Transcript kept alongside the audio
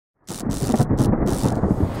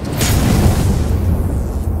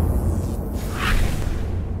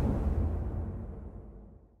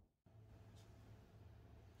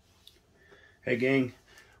Hey gang,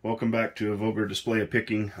 welcome back to a vulgar display of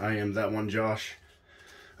picking. I am that one Josh.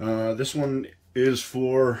 This one is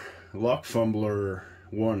for Lock Fumbler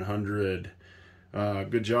 100.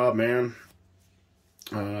 Good job, man.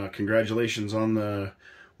 Congratulations on the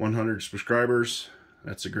 100 subscribers.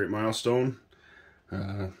 That's a great milestone.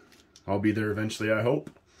 I'll be there eventually, I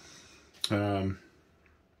hope.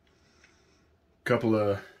 Couple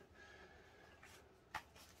of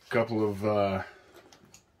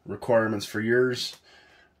requirements for yours.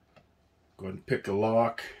 Go ahead and pick a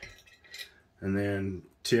lock, and then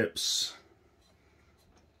tips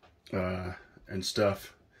and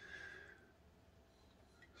stuff.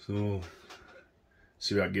 So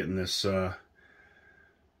see about getting this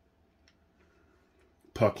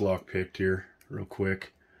puck lock picked here real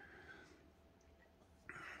quick.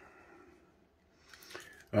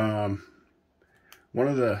 One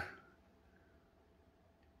of the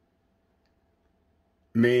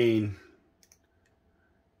main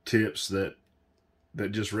tips that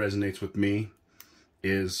just resonates with me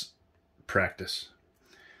is practice.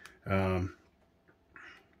 For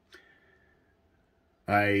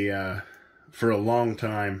a long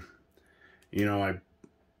time, you know,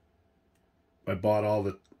 I bought all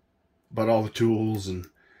the tools and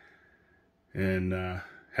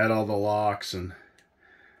had all the locks, and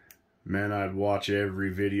man, I'd watch every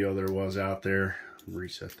video there was out there.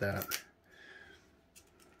 Reset that.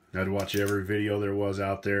 I'd watch every video there was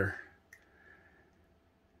out there,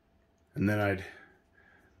 and then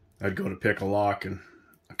I'd go to pick a lock and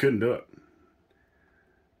I couldn't do it,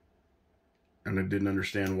 and I didn't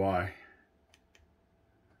understand why.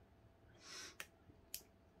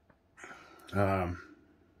 But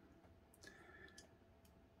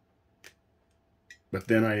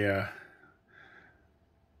then there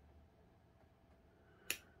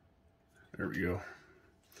we go.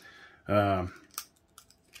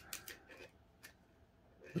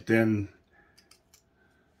 But then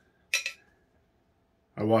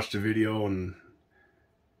I watched a video, and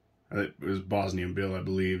it was Bosnian Bill, I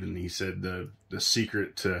believe, and he said the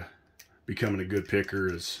secret to becoming a good picker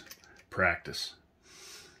is practice.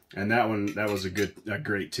 And that was a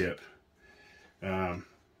great tip. That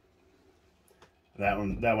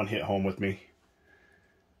one hit home with me.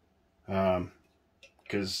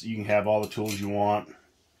 Because you can have all the tools you want.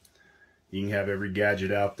 You can have every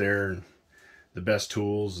gadget out there, and the best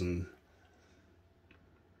tools,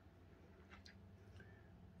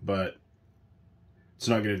 but it's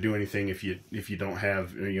not going to do anything if you don't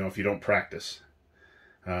have, if you don't practice.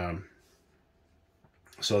 So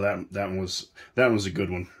that one was a good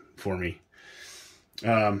one for me.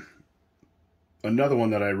 Another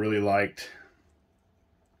one that I really liked,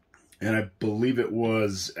 and I believe it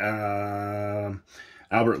was Albert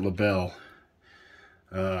LaBelle.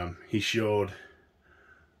 He showed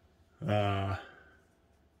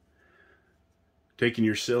taking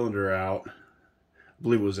your cylinder out. I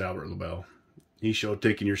believe it was Albert LaBelle. He showed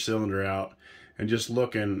taking your cylinder out and just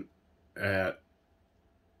looking at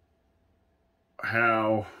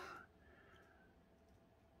how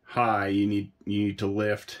high you need to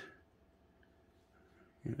lift.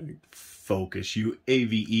 Focus, you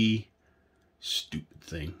AVE, stupid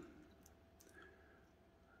thing.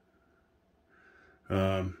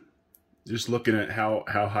 Just looking at how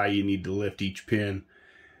high you need to lift each pin.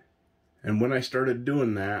 And when I started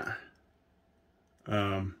doing that,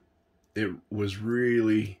 it was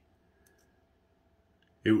really,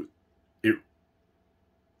 it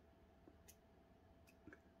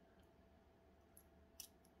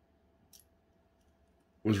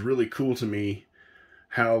was really cool to me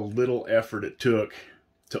how little effort it took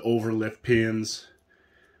to overlift pins,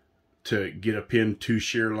 to get a pin to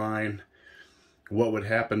shear line. What would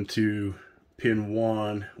happen to pin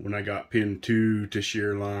 1 when I got pin 2 to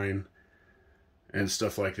shear line, and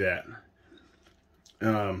stuff like that.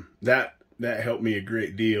 That helped me a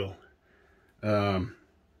great deal. And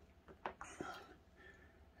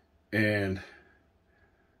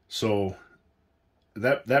so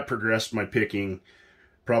that progressed my picking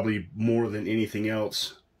probably more than anything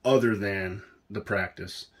else other than the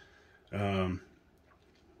practice.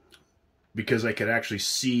 Because I could actually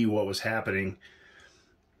see what was happening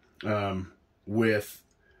with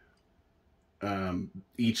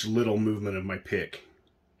each little movement of my pick,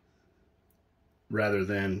 rather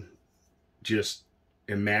than just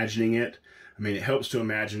imagining it. I mean, it helps to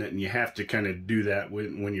imagine it, and you have to kind of do that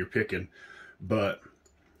when you're picking, but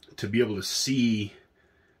to be able to see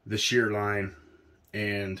the shear line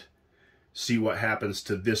and see what happens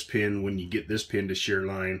to this pin when you get this pin to shear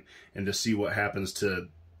line, and to see what happens to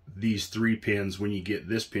these 3 pins when you get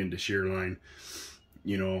this pin to shear line,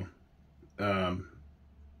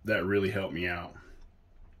 that really helped me out.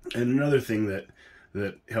 And another thing that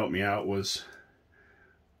helped me out was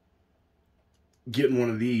getting one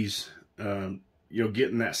of these,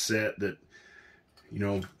 getting that set that,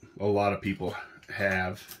 a lot of people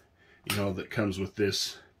have, that comes with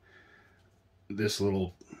this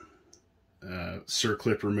little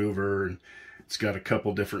circlip remover, and it's got a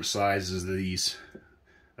couple different sizes of these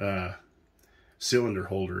cylinder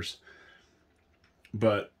holders.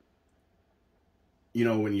 But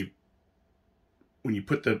when you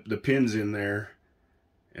put the pins in there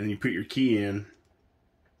and you put your key in,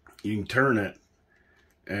 you can turn it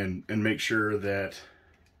and make sure that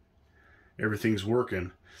everything's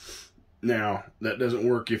working. Now, that doesn't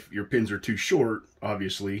work if your pins are too short,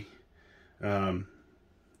 obviously,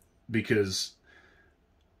 because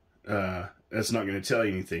that's not going to tell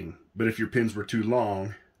you anything. But if your pins were too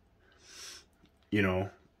long,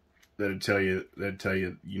 that'd tell you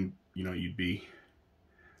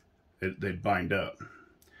they'd bind up.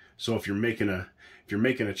 So if you're making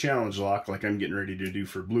a challenge lock like I'm getting ready to do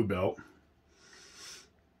for Blue Belt,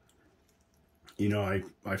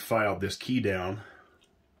 I filed this key down.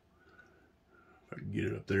 If I can get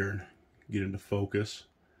it up there and get into focus.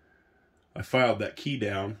 I filed that key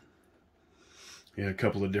down in a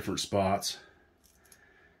couple of different spots,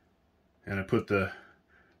 and I put the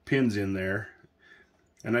pins in there,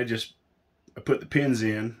 and I put the pins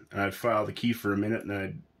in, and I'd file the key for a minute, and then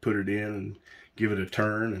I'd put it in and give it a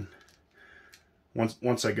turn, and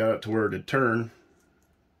once I got it to where it had turned,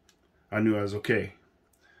 I knew I was okay.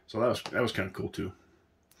 So that was kind of cool too.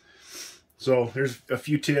 So there's a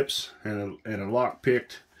few tips and a lock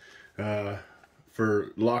picked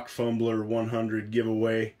for Lock Fumbler 100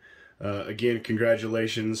 giveaway. Again,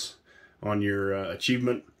 congratulations on your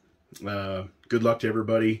achievement. Good luck to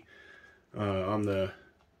everybody on the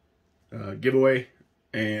giveaway,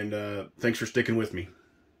 and thanks for sticking with me.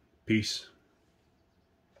 Peace.